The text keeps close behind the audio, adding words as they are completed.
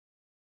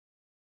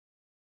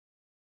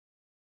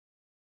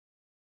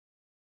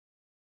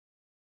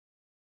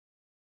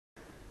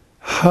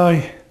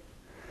Hi,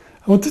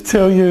 I want to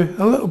tell you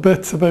a little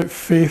bit about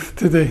faith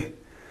today.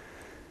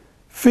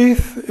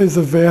 Faith is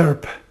a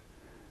verb.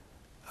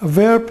 A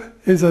verb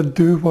is a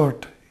do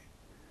word.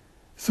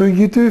 So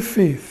you do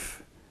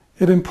faith.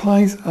 It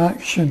implies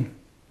action.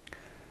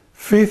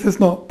 Faith is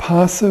not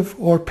passive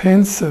or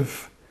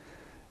pensive.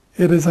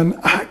 It is an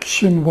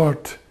action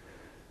word.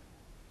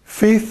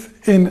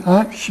 Faith in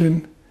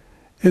action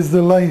is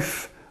the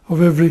life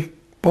of every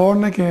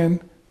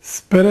born-again,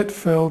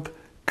 Spirit-filled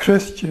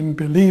Christian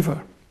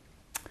believer.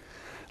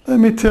 Let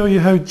me tell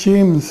you how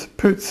James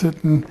puts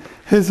it in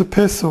his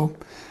epistle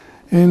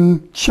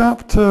in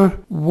chapter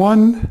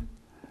 1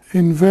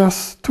 in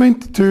verse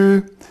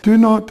 22. Do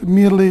not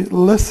merely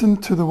listen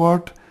to the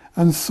word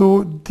and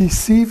so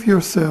deceive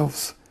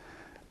yourselves.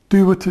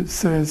 Do what it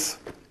says.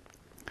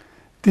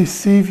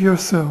 Deceive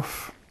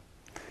yourself.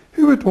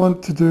 Who would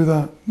want to do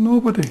that?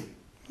 Nobody.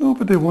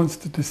 Nobody wants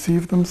to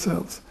deceive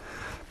themselves.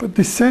 But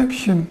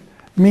deception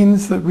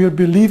means that we're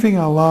believing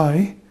a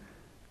lie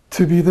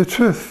to be the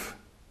truth.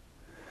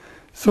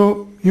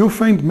 So you'll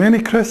find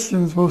many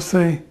Christians will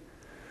say,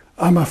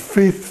 I'm a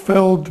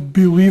faith-filled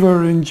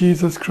believer in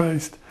Jesus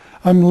Christ.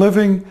 I'm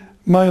living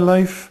my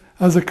life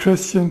as a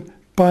Christian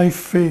by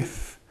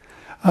faith.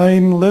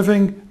 I'm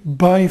living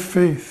by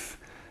faith.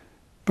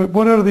 But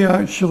what are they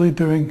actually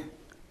doing?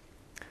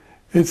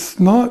 It's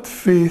not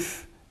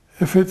faith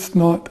if it's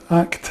not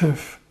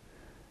active.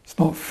 It's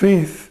not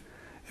faith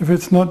if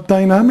it's not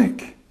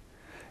dynamic.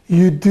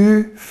 You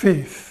do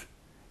faith.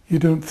 You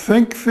don't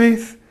think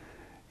faith.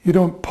 You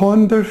don't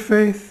ponder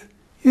faith.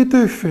 You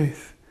do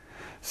faith.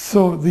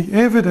 So the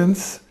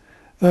evidence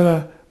that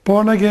a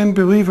born-again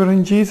believer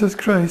in Jesus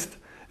Christ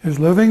is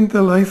living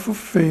the life of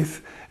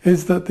faith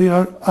is that they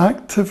are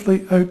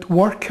actively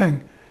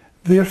outworking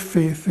their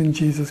faith in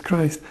Jesus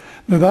Christ.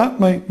 Now that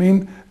might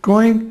mean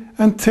going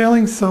and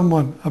telling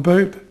someone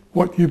about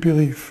what you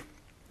believe.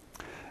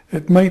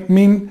 It might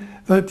mean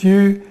that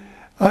you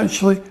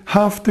actually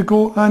have to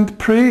go and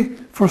pray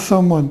for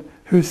someone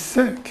who's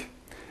sick.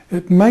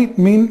 It might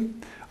mean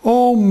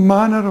all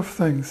manner of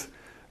things,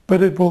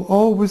 but it will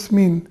always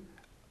mean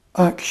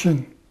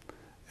action.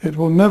 It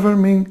will never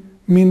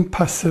mean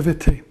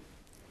passivity.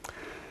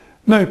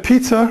 Now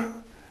Peter,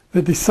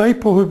 the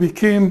disciple who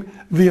became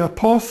the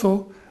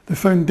apostle, the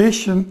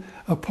foundation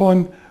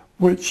upon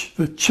which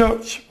the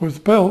church was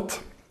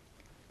built,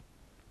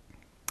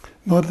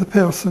 not the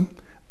person,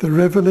 the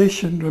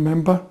revelation,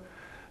 remember?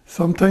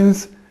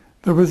 Sometimes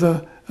there was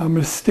a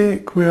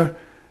mistake where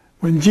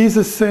when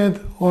Jesus said,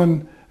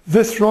 on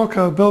this rock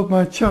I'll build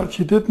my church,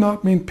 he did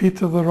not mean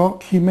Peter the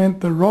rock. He meant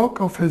the rock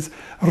of his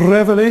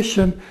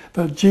revelation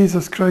that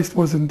Jesus Christ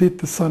was indeed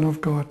the Son of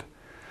God.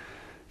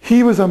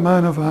 He was a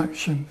man of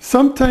action.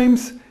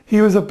 Sometimes he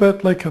was a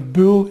bit like a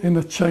bull in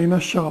a china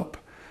shop.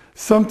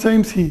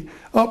 Sometimes he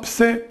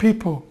upset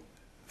people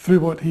through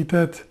what he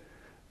did.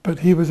 But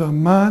he was a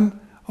man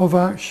of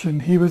action.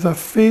 He was a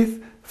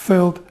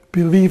faith-filled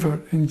believer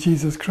in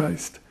Jesus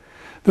Christ.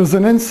 There's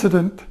an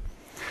incident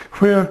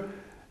where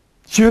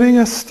during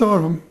a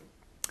storm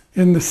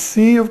in the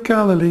Sea of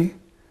Galilee,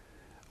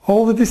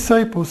 all the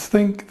disciples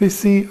think they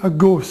see a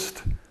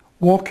ghost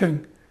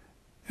walking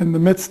in the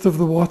midst of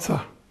the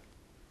water.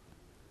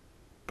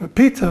 But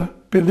Peter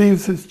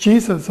believes it's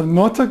Jesus and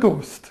not a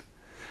ghost.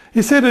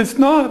 He said, it's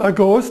not a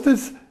ghost,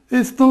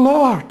 it's the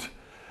Lord.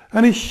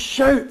 And he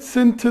shouts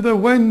into the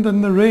wind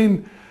and the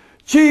rain,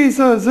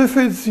 Jesus, if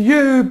it's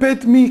you,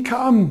 bid me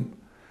come.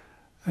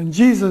 And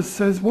Jesus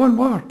says one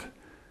word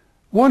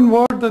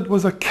that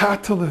was a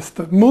catalyst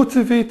that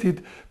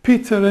motivated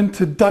Peter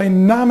into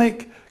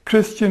dynamic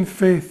Christian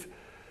faith.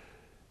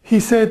 He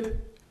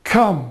said,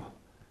 come.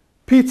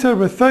 Peter,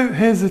 without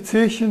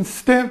hesitation,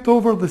 stepped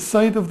over the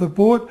side of the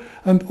boat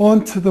and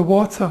onto the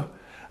water.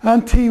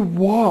 And he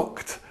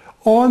walked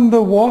on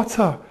the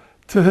water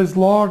to his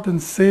Lord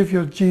and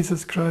Saviour,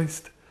 Jesus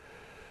Christ.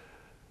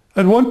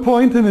 At one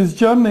point in his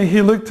journey,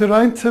 he looked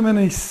around him and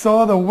he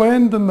saw the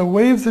wind and the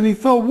waves and he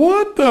thought,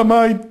 what am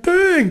I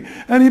doing?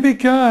 And he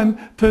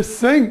began to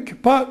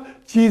sink,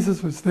 but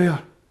Jesus was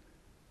there.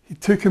 He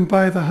took him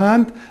by the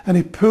hand and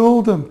he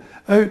pulled him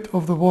out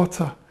of the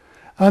water.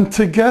 And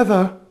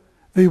together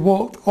they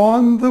walked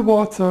on the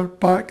water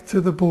back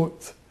to the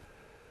boat.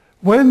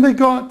 When they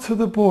got to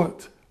the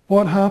boat,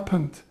 what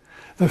happened?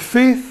 The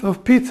faith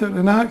of Peter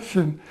in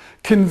action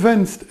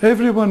convinced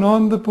everyone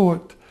on the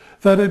boat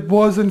that it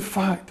was in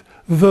fact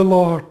the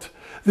Lord.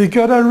 They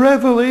got a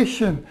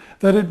revelation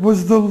that it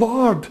was the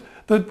Lord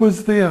that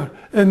was there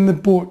in the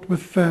boat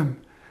with them.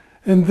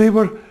 And they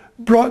were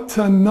brought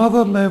to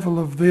another level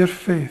of their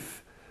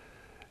faith.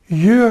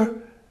 Your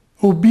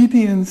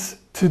obedience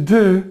to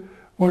do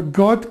what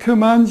God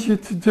commands you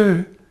to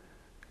do,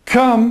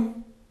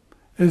 come,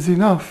 is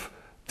enough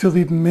to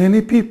lead many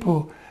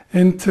people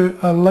into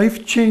a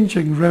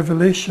life-changing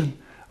revelation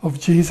of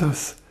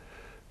Jesus.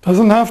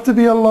 Doesn't have to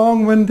be a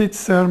long-winded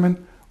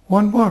sermon.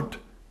 One word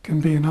can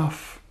be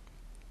enough.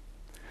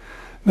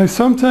 Now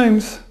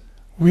sometimes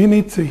we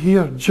need to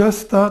hear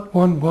just that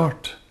one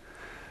word.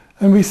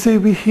 And we say,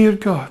 we hear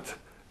God.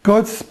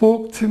 God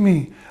spoke to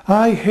me.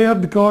 I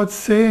heard God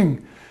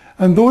saying.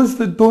 And those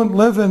that don't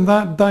live in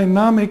that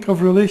dynamic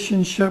of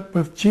relationship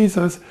with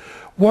Jesus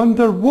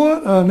wonder,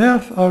 what on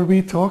earth are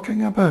we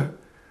talking about?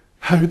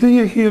 How do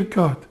you hear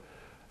God?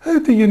 How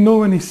do you know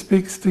when he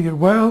speaks to you?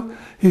 Well,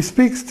 he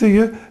speaks to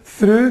you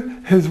through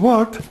his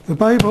word, the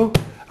Bible,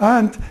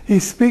 and he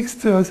speaks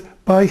to us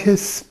by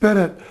his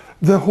Spirit,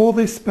 the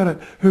Holy Spirit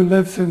who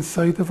lives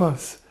inside of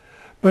us.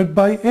 But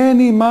by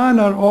any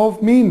manner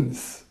of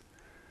means,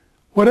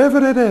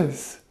 whatever it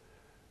is,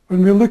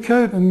 when we look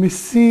out and we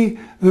see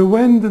the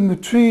wind in the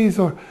trees,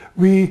 or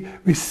we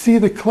see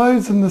the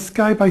clouds in the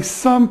sky, by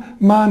some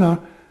manner,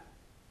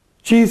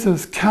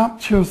 Jesus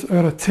captures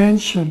our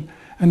attention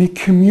and he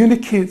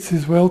communicates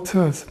his will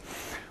to us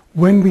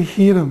when we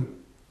hear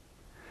him.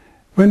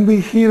 When we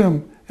hear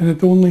him and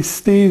it only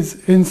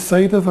stays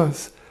inside of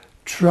us,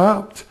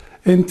 trapped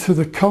into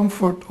the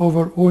comfort of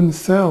our own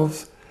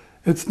selves,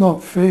 it's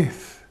not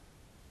faith.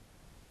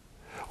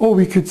 Or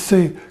we could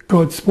say,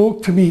 God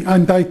spoke to me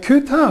and I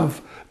could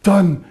have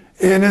done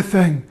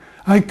anything.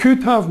 I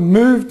could have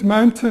moved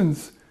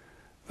mountains.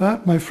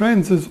 That, my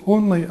friends, is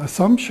only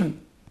assumption.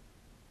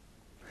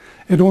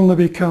 It only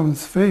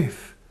becomes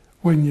faith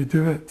when you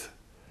do it.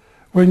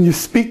 When you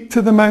speak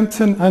to the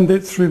mountain and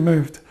it's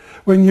removed.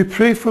 When you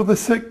pray for the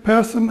sick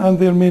person and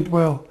they're made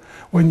well.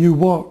 When you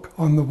walk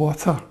on the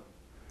water.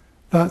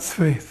 That's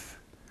faith.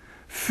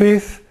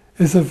 Faith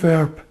is a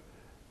verb.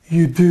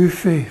 You do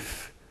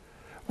faith.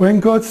 When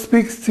God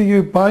speaks to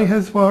you by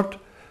his word,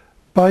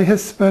 by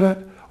his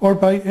Spirit, or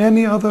by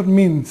any other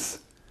means,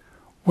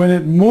 when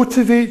it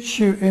motivates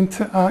you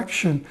into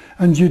action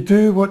and you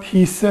do what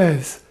he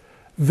says,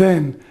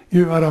 then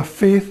you are a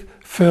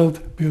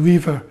faith-filled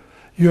believer.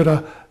 You're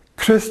a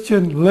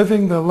Christian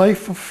living the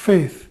life of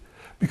faith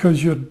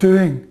because you're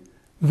doing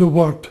the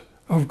word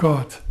of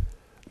God.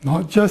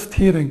 Not just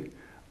hearing,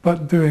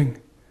 but doing.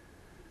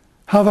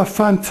 Have a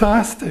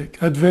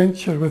fantastic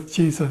adventure with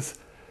Jesus.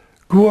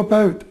 Go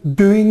about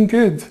doing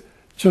good,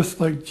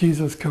 just like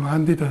Jesus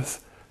commanded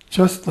us,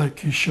 just like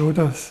he showed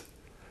us.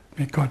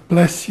 May God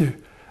bless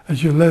you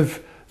as you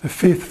live the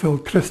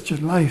faith-filled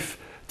Christian life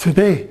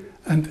today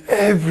and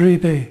every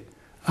day.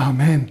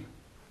 Amen.